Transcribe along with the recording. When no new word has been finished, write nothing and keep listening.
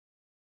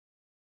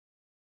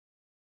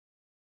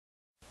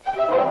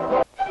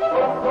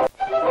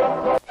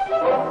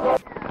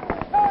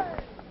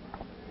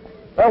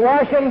The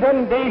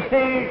Washington,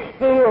 D.C.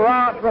 School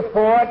Route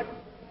Report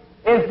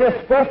is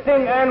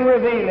disgusting and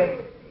revealing.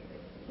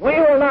 We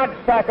will not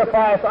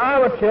sacrifice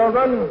our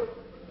children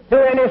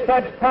to any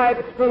such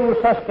type school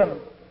system,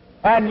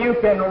 and you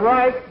can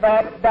write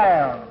that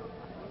down.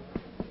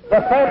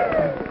 The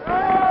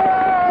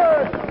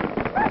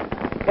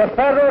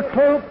federal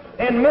troops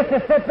in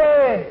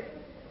Mississippi,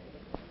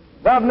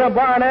 Governor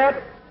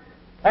Barnett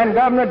and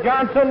Governor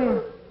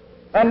Johnson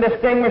and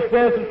distinguished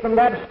visitors from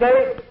that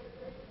state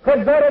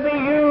could better be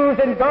used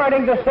in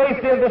guarding the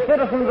safety of the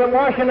citizens of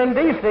Washington,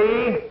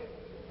 D.C.,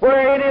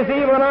 where it is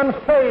even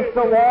unsafe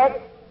to walk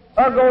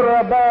or go to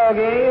a ball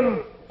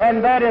game,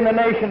 and that in the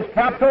nation's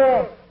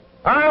capital.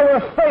 I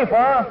was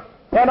safer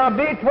than a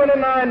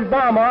B-29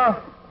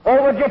 bomber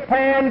over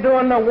Japan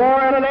during the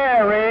war in an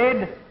air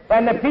raid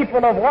than the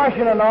people of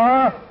Washington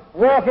are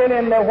walking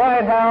in the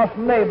White House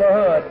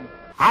neighborhood.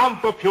 I'm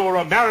for pure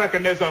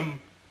Americanism.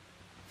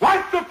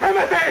 White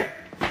supremacy!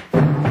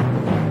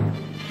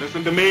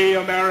 Listen to me,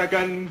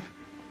 Americans.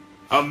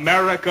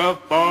 America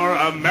for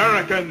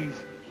Americans.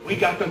 We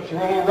got to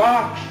throw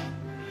rocks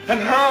and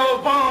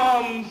hurl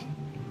bombs.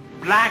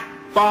 Black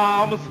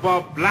bombs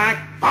for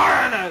black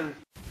foreigners.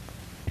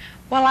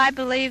 Well, I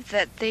believe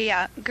that the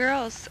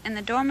girls in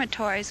the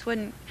dormitories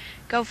wouldn't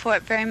go for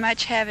it very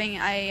much, having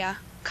a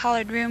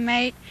colored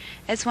roommate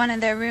as one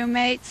of their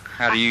roommates.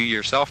 How do you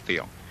yourself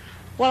feel?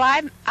 Well,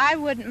 I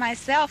wouldn't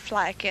myself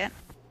like it.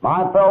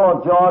 My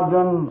fellow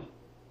Georgians,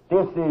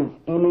 this is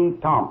Emmy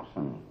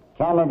Thompson,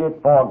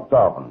 candidate for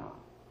governor.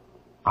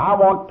 I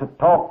want to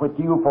talk with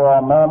you for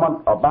a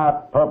moment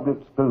about public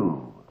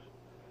schools.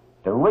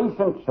 The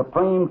recent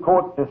Supreme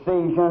Court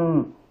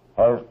decision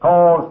has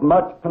caused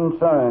much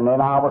concern in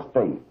our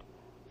state.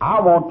 I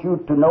want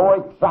you to know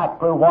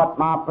exactly what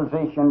my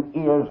position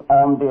is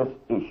on this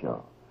issue.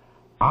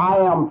 I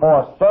am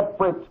for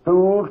separate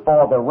schools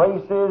for the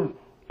races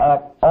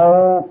at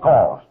all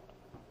costs.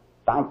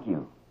 Thank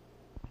you.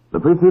 The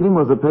preceding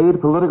was a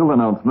paid political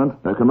announcement,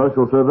 a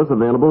commercial service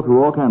available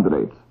to all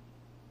candidates.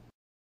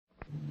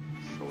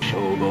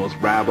 Show those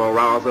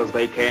rabble-rousers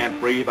they can't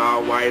breathe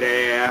our white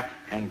air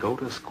and go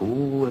to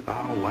school with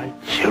our white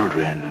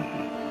children.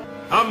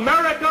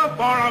 America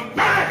for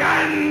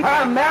Americans!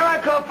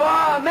 America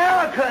for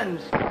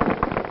Americans!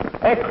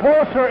 A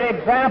closer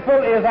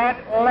example is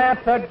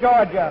Atlanta,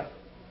 Georgia.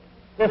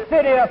 The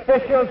city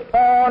officials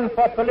torn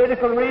for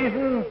political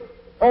reasons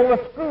over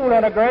school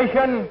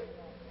integration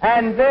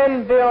and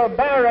then build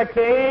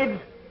barricades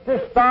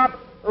to stop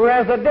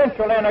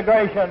residential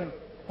integration.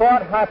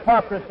 What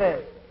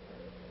hypocrisy!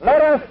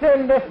 Let us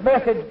send this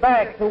message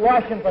back to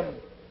Washington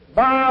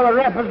by our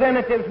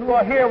representatives who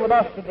are here with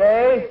us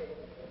today,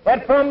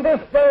 that from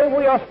this day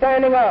we are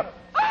standing up,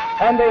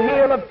 and the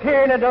heel of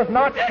tyranny does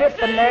not fit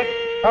the neck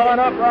of an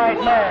upright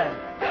man,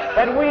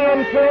 that we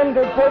intend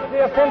to take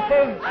the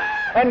offensive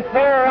and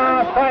carry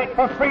our fight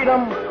for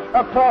freedom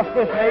across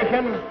this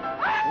nation,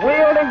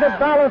 wielding the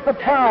balance of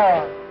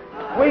power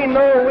we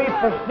know we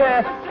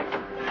possess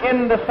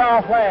in the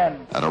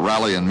Southland. At a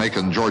rally in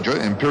Macon, Georgia,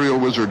 Imperial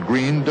Wizard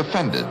Green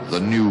defended the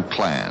new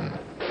Klan.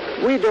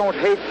 We don't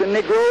hate the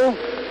Negro.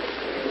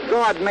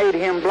 God made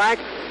him black,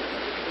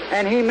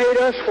 and he made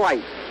us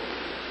white.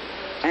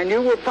 And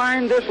you will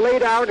find this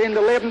laid out in the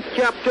 11th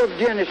chapter of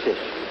Genesis,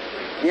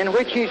 in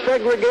which he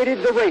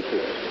segregated the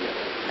races.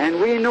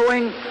 And we,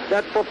 knowing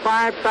that for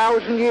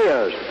 5,000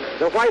 years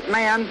the white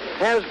man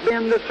has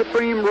been the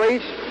supreme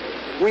race,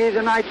 we,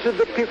 the Knights of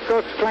the Ku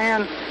Klux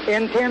Klan,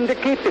 intend to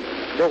keep it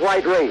the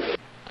white race.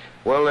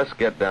 Well, let's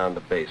get down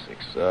to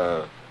basics.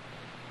 The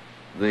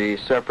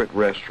separate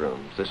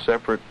restrooms, the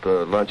separate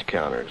lunch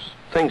counters,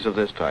 things of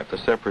this type, the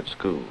separate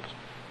schools.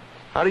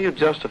 How do you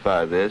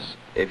justify this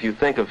if you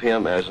think of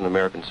him as an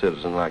American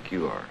citizen like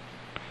you are?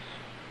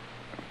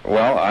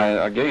 Well,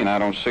 I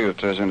don't see that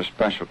there's any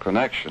special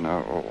connection.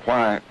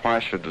 Why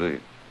should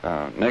the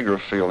Negro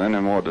feel any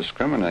more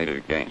discriminated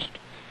against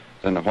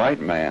than the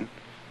white man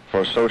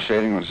for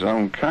associating with his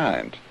own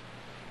kind?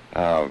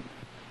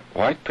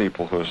 White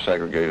people who are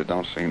segregated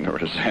don't seem to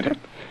resent it,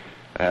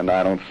 and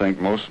I don't think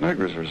most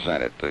Negroes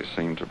resent it. They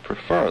seem to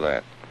prefer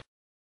that.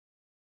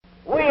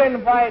 We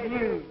invite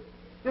you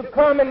to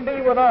come and be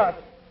with us,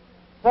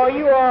 for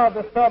you are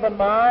the Southern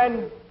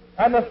mind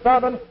and the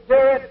Southern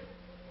spirit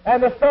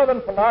and the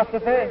Southern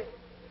philosophy.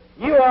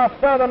 You are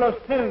Southerners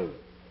too,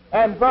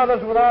 and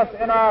brothers with us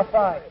in our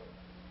fight.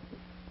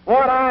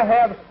 What I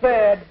have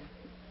said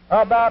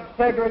about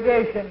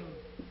segregation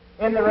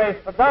in the race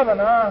for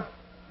governor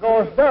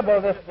goes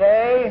double this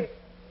day,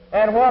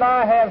 and what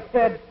I have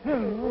said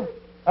too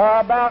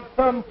about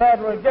some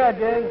federal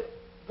judges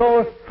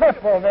goes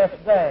triple this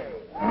day.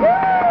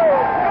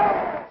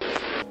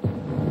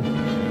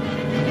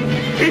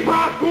 Keep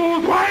our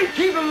schools white!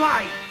 Keep them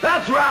white!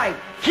 That's right!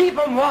 Keep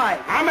them white!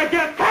 I'm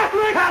against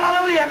Catholics!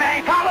 Hallelujah,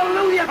 man!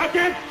 Hallelujah!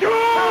 Against Jews!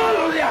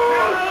 Hallelujah!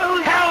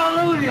 Hallelujah!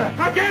 Hallelujah!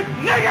 Against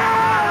niggers!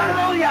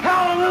 Hallelujah!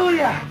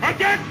 Hallelujah!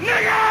 Against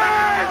niggers!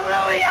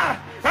 Hallelujah!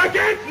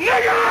 Against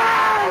niggers!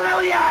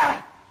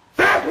 Hallelujah!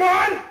 That's why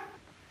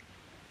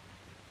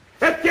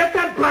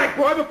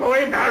black boy before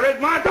he married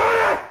my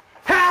daughter.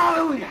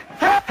 Hallelujah!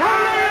 Hallelujah!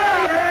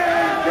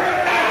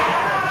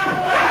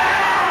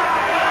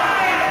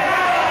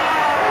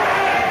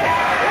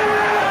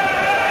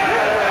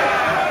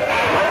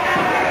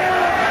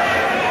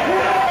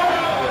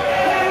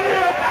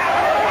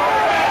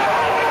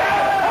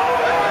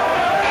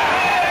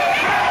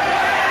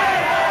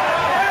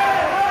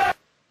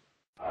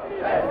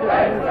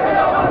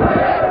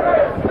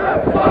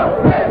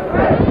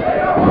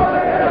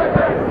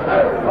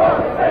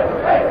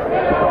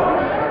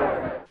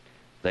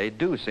 They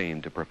do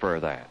seem to prefer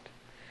that.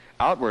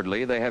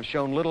 Outwardly, they have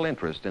shown little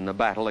interest in the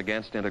battle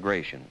against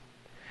integration.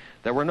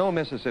 There were no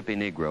Mississippi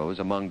Negroes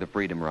among the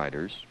Freedom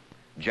Riders.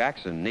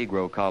 Jackson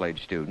Negro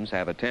College students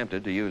have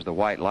attempted to use the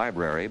white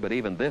library, but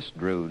even this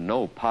drew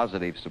no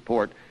positive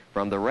support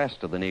from the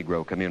rest of the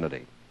Negro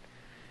community.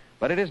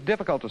 But it is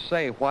difficult to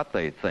say what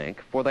they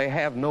think, for they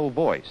have no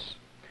voice.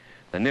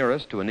 The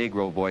nearest to a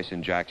Negro voice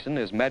in Jackson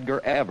is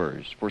Medgar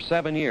Evers, for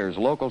 7 years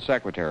local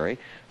secretary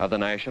of the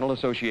National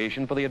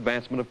Association for the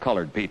Advancement of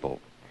Colored People.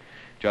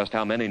 Just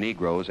how many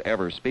Negroes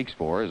Evers speaks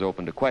for is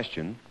open to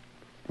question,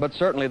 but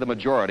certainly the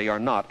majority are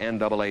not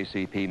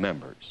NAACP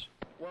members.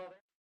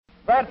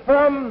 That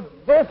from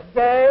this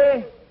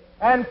day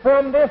and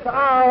from this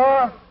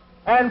hour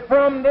and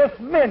from this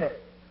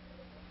minute,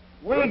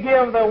 we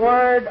give the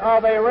word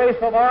of a race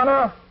of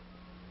honor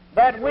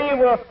that we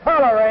will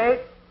tolerate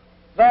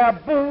their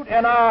boot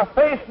in our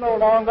face no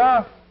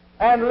longer,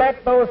 and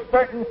let those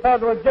certain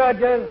federal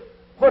judges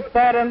put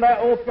that in their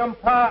opium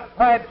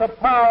pipes of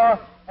power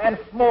and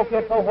smoke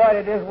it for what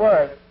it is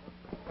worth.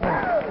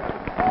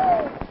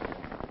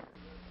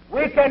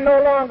 We can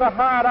no longer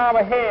hide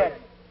our head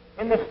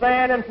in the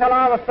sand and tell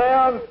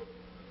ourselves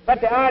that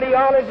the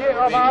ideology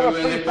of our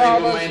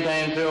forefathers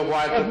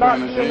is not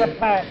being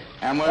attacked,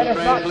 and it's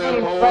not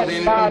being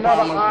threatened by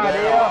another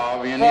idea,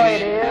 for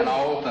it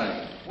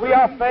is. We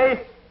are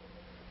faced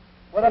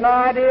with an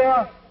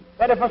idea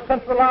that if a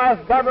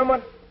centralized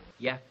government...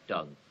 Yak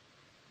dung.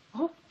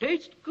 Oh,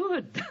 tastes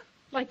good.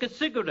 Like a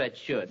cigarette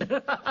should.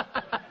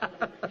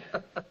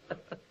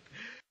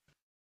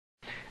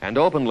 And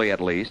openly,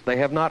 at least, they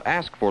have not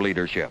asked for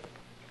leadership.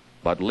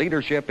 But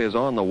leadership is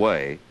on the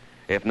way,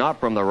 if not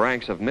from the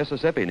ranks of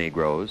Mississippi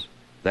Negroes,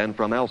 then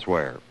from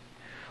elsewhere.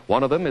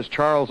 One of them is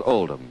Charles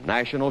Oldham,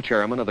 national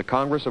chairman of the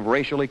Congress of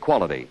Racial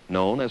Equality,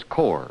 known as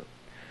CORE.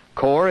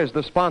 CORE is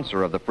the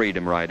sponsor of the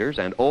Freedom Riders,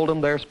 and Oldham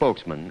their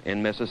spokesman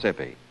in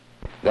Mississippi.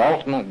 The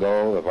ultimate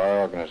goal of our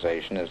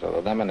organization is the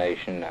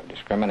elimination of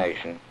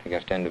discrimination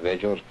against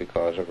individuals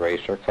because of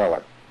race or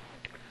color.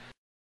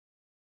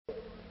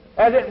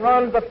 As it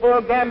runs the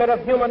full gamut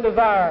of human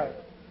desires,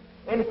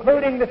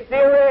 including the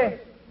theory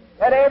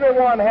that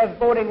everyone has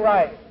voting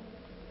rights,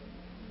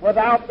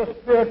 without the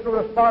spiritual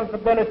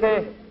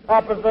responsibility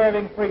of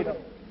preserving freedom.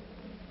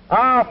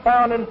 Our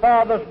founding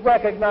fathers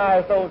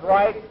recognized those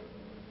rights,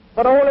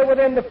 but only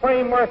within the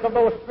framework of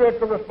those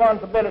spiritual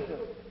responsibilities.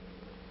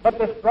 But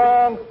the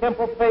strong,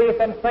 simple faith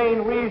and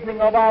sane reasoning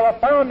of our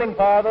founding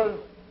fathers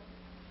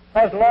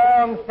has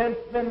long since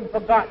been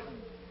forgotten,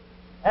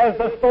 as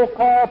the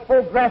so-called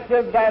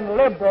progressives and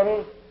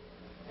liberals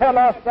tell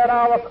us that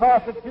our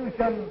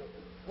Constitution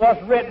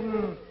was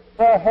written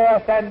for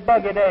horse and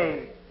buggy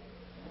days.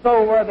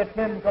 So were the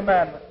 10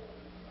 Commandments.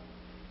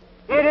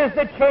 It is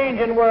the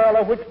changing world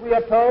of which we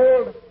are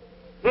told.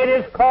 It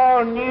is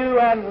called new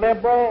and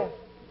liberal.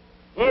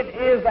 It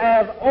is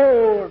as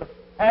old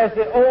as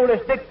the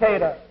oldest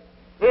dictator.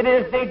 It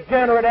is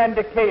degenerate and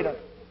decadent.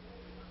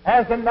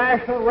 As the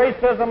national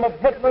racism of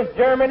Hitler's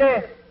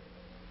Germany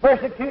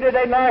persecuted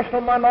a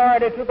national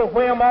minority to the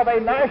whim of a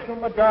national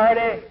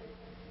majority,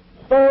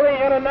 so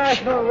the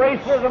international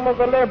racism of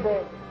the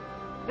liberals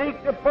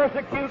seek to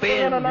persecute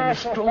the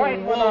international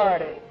white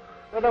minority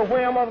to the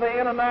whim of the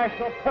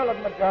international colored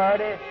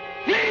majority,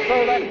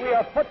 so that we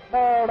are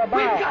footballed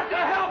about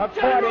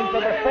according to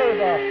the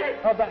favor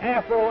of the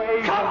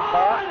Afro-Asian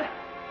part,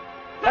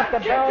 that the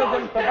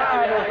Belgian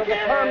survivors of the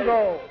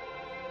Congo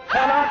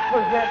cannot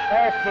present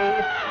their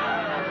case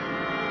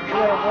to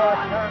a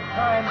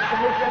wartime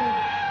commission,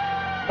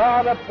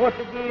 nor the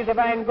Portuguese of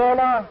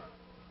Angola,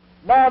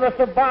 nor the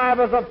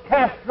survivors of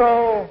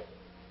Castro,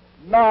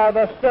 nor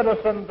the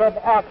citizens of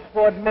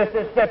Oxford,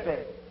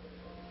 Mississippi.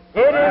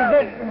 It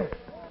is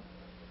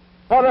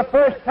for the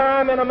first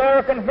time in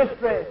American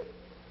history,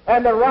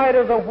 and the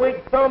writers of which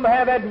some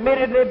have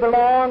admittedly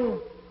belonged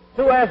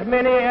to as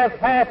many as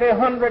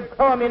 50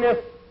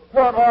 communist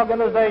front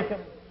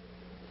organizations.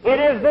 It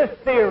is this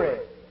theory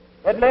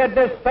that led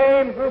this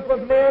same group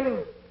of men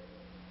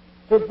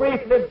to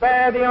briefly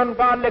bear the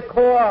ungodly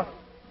core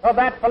of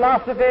that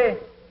philosophy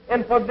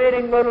in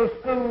forbidding little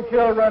school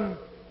children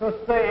to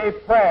say a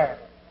prayer.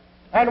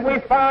 And we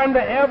find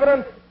the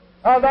evidence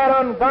of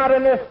that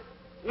ungodliness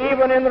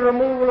even in the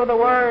removal of the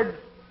words,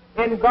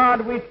 "In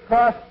God we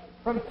trust,"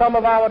 from some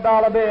of our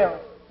dollar bills.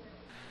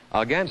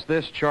 Against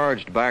this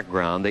charged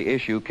background, the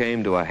issue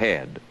came to a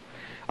head.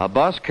 A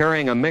bus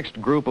carrying a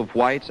mixed group of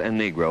whites and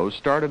Negroes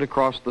started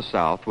across the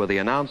South with the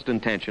announced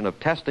intention of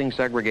testing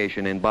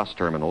segregation in bus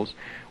terminals,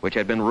 which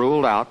had been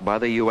ruled out by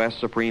the U.S.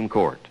 Supreme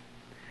Court.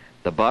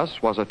 The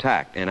bus was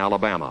attacked in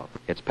Alabama,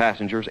 its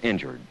passengers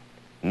injured.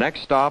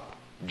 Next stop,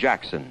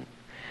 Jackson.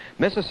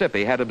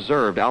 Mississippi had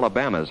observed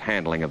Alabama's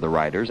handling of the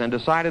riders and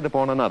decided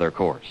upon another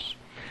course.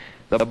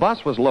 The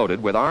bus was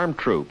loaded with armed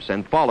troops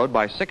and followed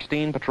by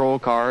 16 patrol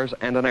cars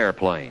and an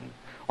airplane.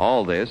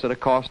 All this at a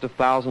cost of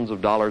thousands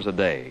of dollars a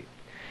day.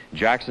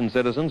 Jackson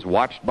citizens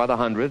watched by the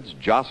hundreds,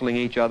 jostling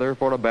each other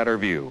for a better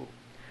view.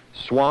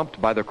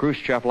 Swamped by the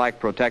Khrushchev-like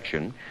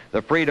protection,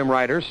 the Freedom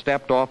Riders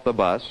stepped off the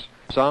bus,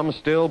 some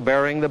still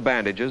bearing the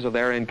bandages of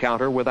their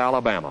encounter with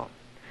Alabama.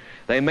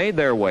 They made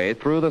their way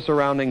through the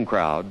surrounding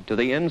crowd to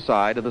the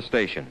inside of the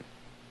station.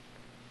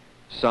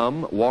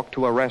 Some walked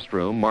to a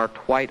restroom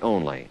marked white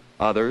only,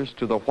 others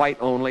to the white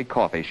only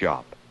coffee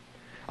shop.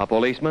 A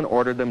policeman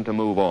ordered them to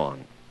move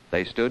on.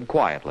 They stood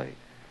quietly.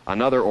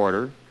 Another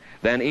order,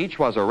 then each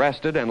was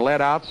arrested and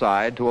led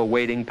outside to a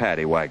waiting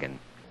paddy wagon.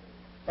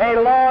 A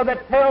law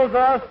that tells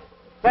us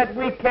that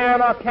we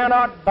can or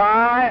cannot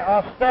buy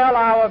or sell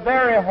our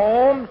very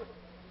homes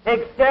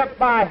except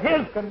by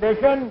his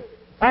condition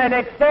and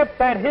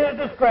except at his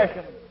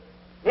discretion.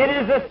 It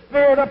is the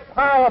spirit of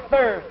power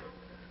thirst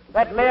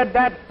that led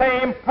that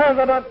same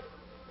president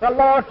to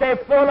launch a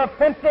full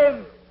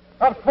offensive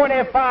of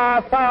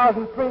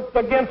 25,000 troops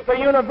against the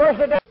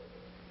university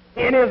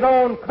in his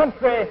own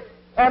country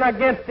and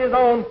against his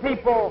own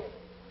people,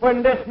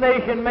 when this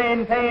nation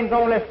maintains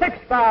only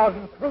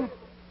 6,000 troops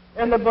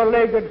in the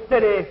beleaguered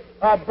city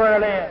of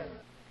Berlin.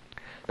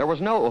 There was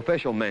no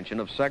official mention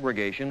of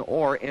segregation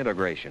or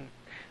integration.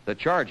 The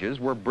charges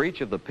were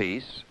breach of the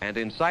peace and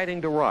inciting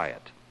to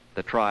riot.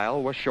 The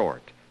trial was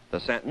short.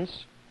 The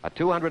sentence, a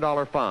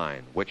 $200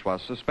 fine, which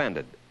was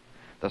suspended.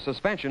 The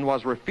suspension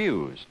was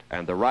refused,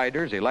 and the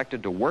riders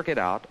elected to work it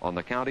out on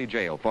the county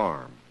jail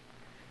farm.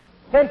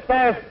 Since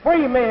as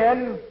free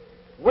men,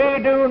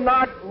 we do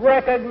not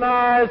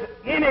recognize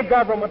any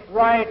government's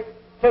right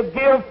to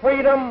give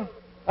freedom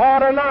or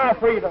deny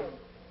freedom.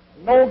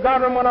 No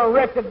government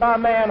erected by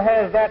man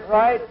has that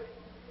right.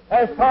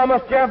 As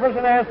Thomas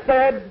Jefferson has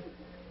said,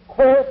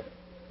 quote,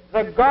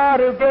 "The God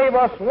who gave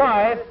us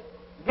life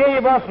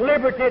gave us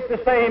liberty at the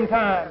same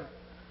time.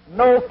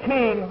 No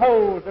king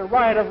holds the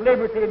right of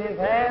liberty in his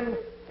hand,"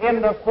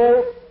 end of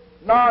quote,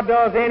 nor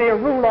does any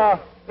ruler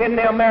in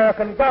the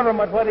American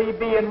government, whether he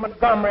be in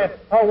Montgomery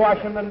or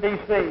Washington,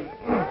 D.C.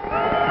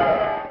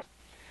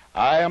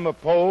 I am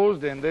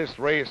opposed in this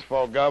race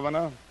for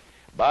governor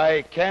by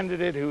a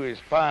candidate who is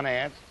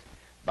financed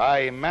by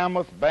a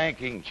mammoth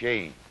banking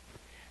chain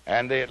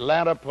and the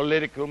Atlanta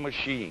political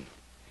machine.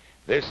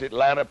 This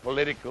Atlanta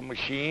political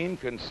machine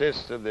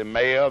consists of the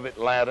mayor of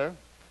Atlanta,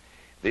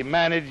 the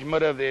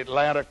management of the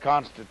Atlanta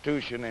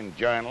Constitution and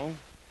Journal,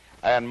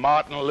 and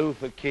Martin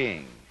Luther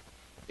King.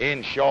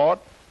 In short,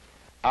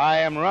 I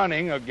am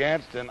running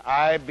against an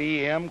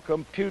IBM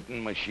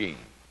computing machine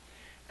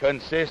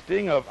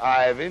consisting of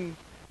Ivan,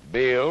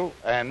 Bill,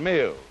 and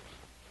Mills.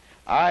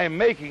 I am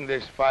making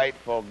this fight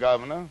for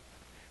governor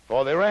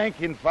for the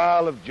rank and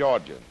file of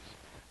Georgians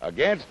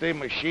against a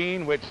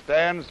machine which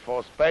stands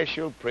for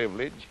special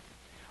privilege,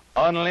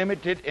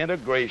 unlimited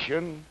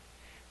integration,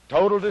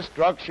 total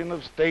destruction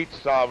of state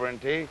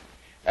sovereignty,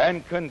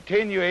 and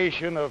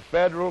continuation of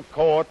federal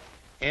court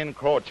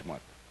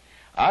encroachment.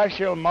 I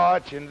shall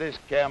march in this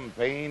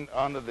campaign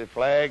under the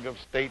flag of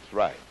states'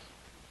 rights,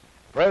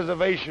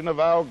 preservation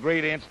of our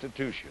great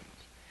institutions,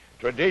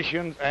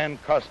 traditions,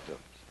 and customs.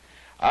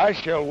 I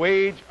shall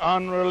wage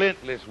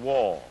unrelentless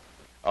war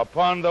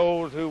upon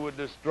those who would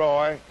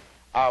destroy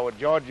our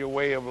Georgia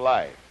way of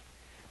life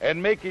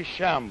and make a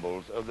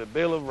shambles of the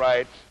Bill of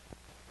Rights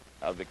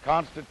of the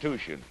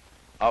Constitution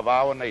of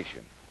our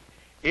nation.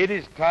 It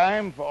is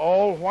time for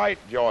all white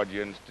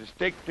Georgians to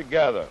stick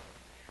together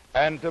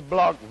and to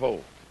block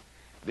vote.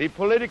 The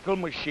political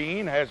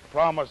machine has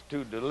promised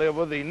to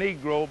deliver the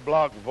Negro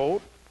block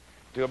vote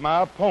to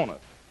my opponent.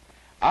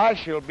 I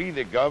shall be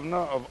the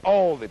governor of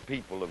all the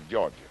people of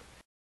Georgia.